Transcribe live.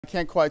I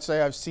can't quite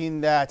say I've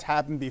seen that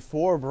happen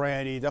before,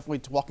 Brandy.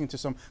 Definitely walking to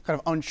some kind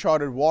of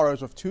uncharted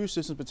waters with two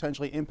systems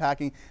potentially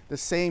impacting the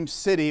same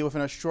city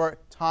within a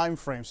short time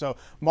frame. So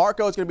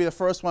Marco is going to be the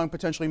first one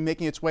potentially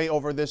making its way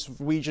over this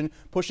region,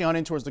 pushing on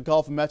in towards the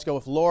Gulf of Mexico,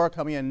 with Laura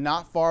coming in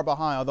not far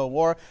behind, although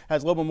Laura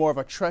has a little bit more of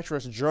a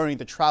treacherous journey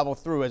to travel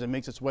through as it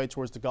makes its way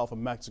towards the Gulf of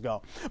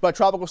Mexico. But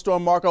Tropical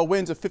Storm Marco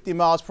winds at 50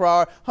 miles per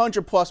hour,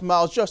 100+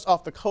 miles just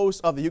off the coast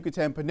of the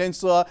Yucatan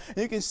Peninsula. And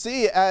you can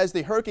see as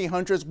the hurricane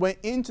hunters went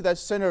into that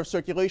center of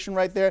circulation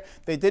right there,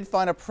 they did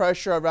find a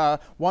pressure around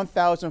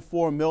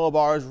 1,004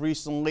 millibars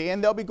recently,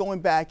 and they'll be going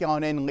back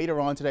on in later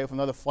on today with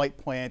another flight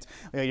planned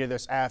later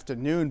this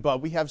afternoon. But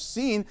we have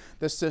seen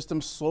the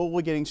system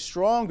slowly getting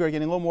stronger,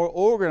 getting a little more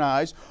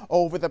organized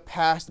over the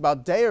past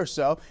about day or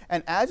so,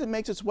 and as it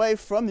makes its way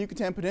from the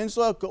Yucatan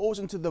Peninsula, goes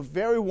into the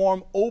very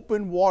warm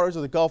open waters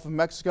of the Gulf of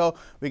Mexico.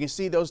 We can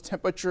see those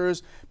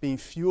temperatures being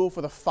fuel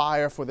for the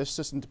fire for this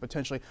system to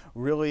potentially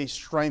really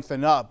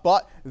strengthen up.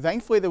 But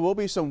thankfully there will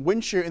be some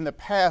wind shear in the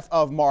path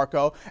of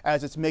Marco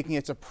as it's making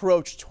its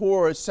approach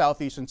towards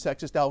southeastern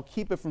Texas. That'll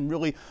keep it from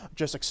really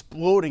just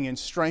exploding in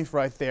strength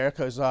right there,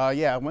 because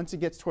yeah, once it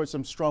gets towards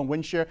some strong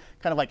wind shear,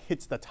 kind of like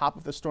hits the top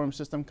of the storm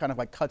system, kind of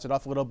like cuts it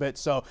off a little bit.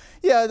 So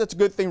yeah, that's a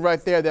good thing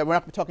right there, that we're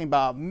not talking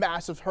about a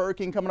massive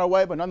hurricane coming our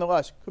way, but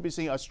nonetheless could be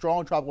seeing a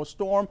strong tropical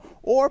storm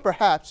or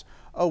perhaps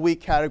a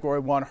weak Category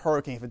 1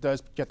 hurricane if it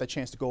does get the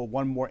chance to go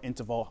one more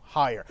interval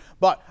higher.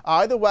 But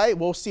either way,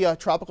 we'll see a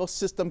tropical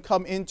system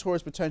come in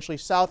towards potentially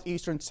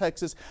southeastern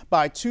Texas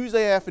by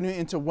Tuesday afternoon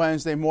into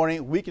Wednesday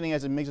morning, weakening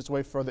as it makes its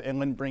way further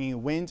inland,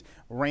 bringing wind,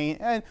 rain,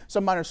 and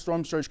some minor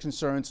storm surge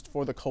concerns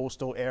for the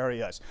coastal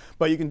areas.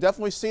 But you can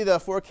definitely see the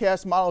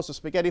forecast models, the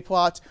spaghetti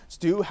plots,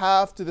 do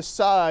have to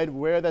decide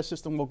where that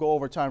system will go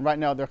over time. Right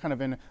now, they're kind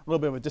of in a little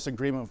bit of a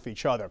disagreement with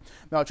each other.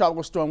 Now,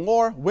 Tropical Storm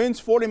Laura,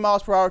 winds 40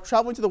 miles per hour,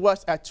 traveling to the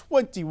west at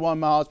 21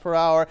 miles per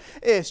hour.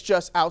 It's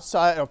just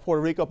outside of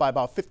Puerto Rico by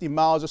about 50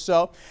 miles or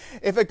so.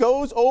 If it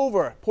goes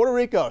over Puerto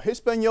Rico,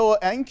 Hispaniola,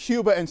 and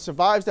Cuba and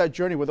survives that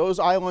journey, where those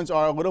islands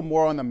are a little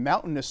more on the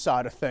mountainous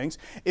side of things,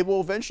 it will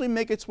eventually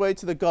make its way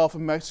to the Gulf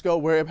of Mexico,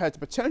 where it has the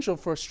potential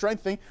for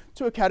strengthening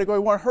to a Category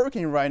 1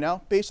 hurricane right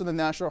now, based on the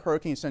National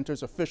Hurricane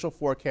Center's official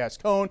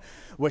forecast cone,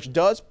 which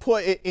does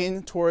put it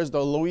in towards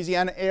the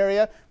Louisiana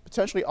area,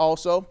 potentially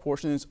also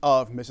portions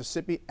of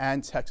Mississippi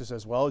and Texas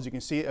as well. As you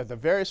can see, the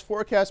various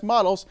forecast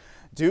models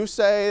do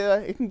say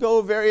it can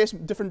go various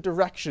different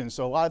directions,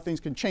 so a lot of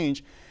things can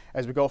change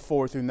as we go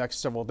forward through the next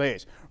several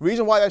days.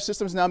 Reason why that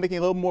system is now making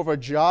a little more of a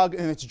jog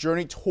in its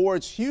journey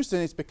towards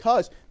Houston is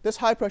because this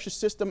high pressure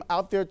system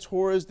out there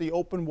towards the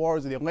open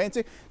waters of the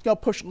Atlantic is going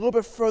to push a little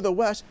bit further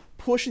west,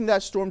 pushing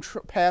that storm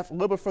path a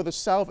little bit further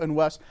south and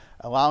west,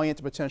 allowing it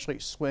to potentially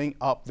swing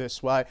up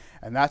this way.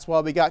 And that's why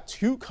we got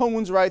two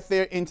cones right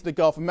there into the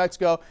Gulf of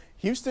Mexico.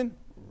 Houston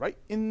right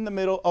in the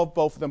middle of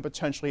both of them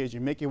potentially as you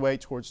make your way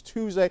towards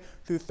Tuesday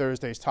through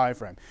Thursday's time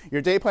frame.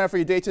 Your day plan for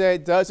your day today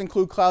does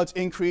include clouds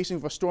increasing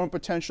for storm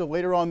potential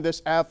later on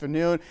this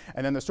afternoon,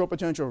 and then the storm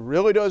potential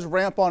really does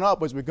ramp on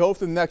up as we go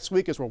through the next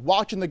week as we're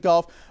watching the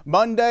Gulf.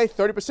 Monday,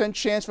 30%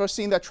 chance for us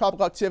seeing that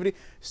tropical activity,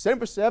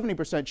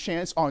 70%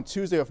 chance on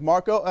Tuesday with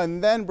Marco,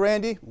 and then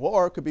Brandy,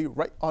 Laura could be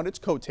right on its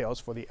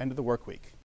coattails for the end of the work week.